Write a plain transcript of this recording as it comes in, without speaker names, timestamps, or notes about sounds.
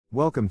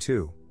Welcome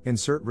to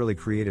Insert Really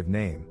Creative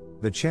Name,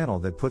 the channel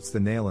that puts the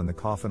nail in the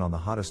coffin on the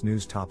hottest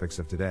news topics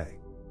of today.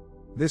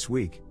 This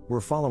week,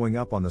 we're following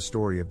up on the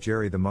story of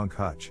Gerry the Monk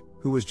Hutch,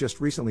 who was just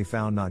recently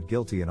found not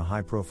guilty in a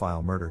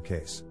high-profile murder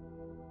case.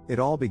 It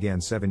all began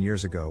 7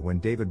 years ago when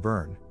David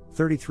Byrne,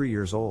 33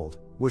 years old,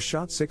 was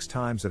shot 6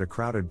 times at a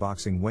crowded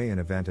boxing weigh-in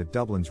event at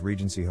Dublin's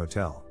Regency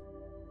Hotel.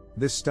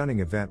 This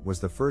stunning event was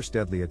the first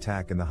deadly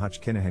attack in the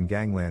Hutch-Kinahan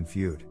gangland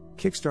feud,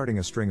 kickstarting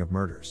a string of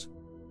murders.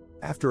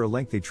 After a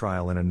lengthy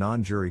trial in a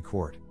non-jury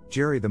court,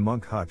 Gerry the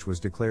Monk Hutch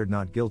was declared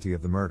not guilty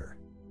of the murder.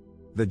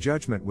 The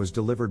judgment was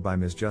delivered by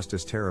Ms.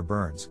 Justice Tara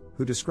Burns,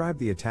 who described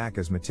the attack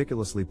as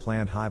meticulously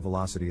planned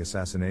high-velocity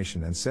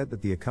assassination and said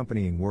that the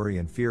accompanying worry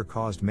and fear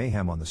caused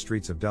mayhem on the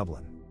streets of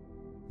Dublin.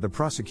 The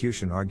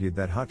prosecution argued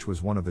that Hutch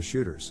was one of the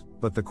shooters,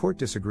 but the court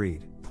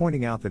disagreed,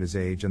 pointing out that his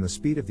age and the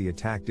speed of the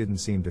attack didn't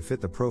seem to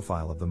fit the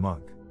profile of the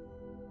monk.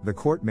 The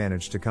court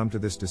managed to come to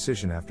this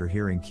decision after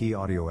hearing key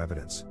audio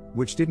evidence,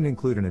 which didn't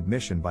include an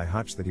admission by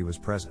Hutch that he was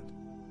present.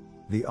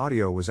 The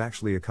audio was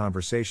actually a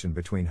conversation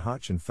between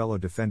Hutch and fellow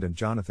defendant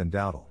Jonathan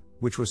Dowdall,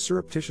 which was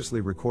surreptitiously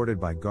recorded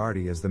by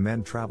Gardaí as the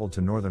men traveled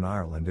to Northern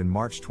Ireland in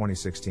March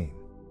 2016.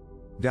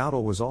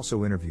 Dowdall was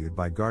also interviewed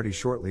by Gardaí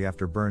shortly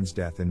after Byrne's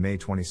death in May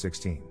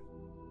 2016.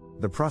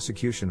 The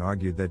prosecution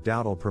argued that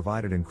Dowdall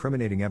provided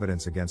incriminating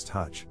evidence against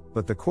Hutch,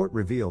 but the court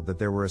revealed that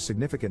there were a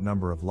significant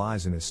number of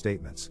lies in his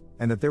statements,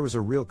 and that there was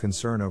a real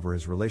concern over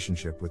his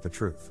relationship with the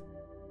truth.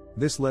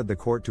 This led the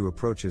court to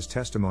approach his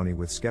testimony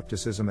with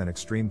skepticism and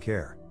extreme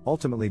care,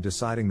 ultimately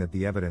deciding that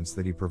the evidence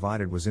that he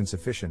provided was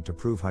insufficient to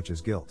prove Hutch's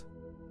guilt.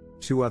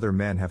 2 other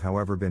men have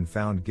however been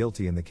found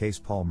guilty in the case: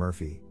 Paul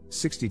Murphy,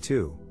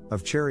 62,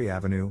 of Cherry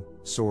Avenue,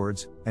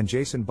 Swords, and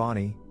Jason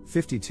Bonney,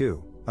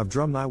 52, of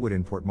Drumnyewood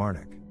in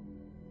Portmarnock.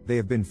 They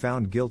have been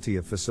found guilty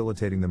of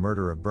facilitating the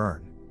murder of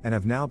Byrne, and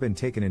have now been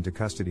taken into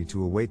custody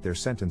to await their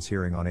sentence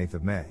hearing on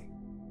 8 May.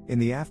 In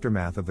the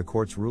aftermath of the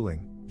court's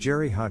ruling,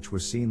 Gerry Hutch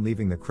was seen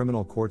leaving the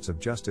criminal courts of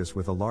justice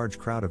with a large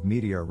crowd of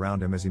media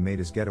around him as he made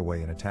his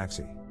getaway in a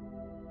taxi.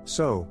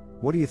 So,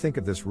 what do you think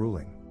of this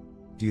ruling?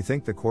 Do you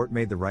think the court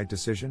made the right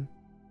decision?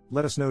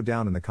 Let us know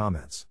down in the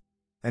comments.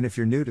 And if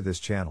you're new to this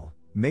channel,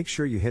 make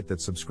sure you hit that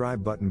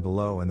subscribe button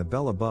below and the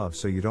bell above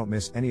so you don't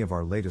miss any of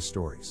our latest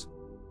stories.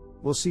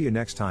 We'll see you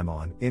next time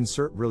on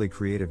Insert Really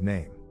Creative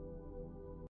Name.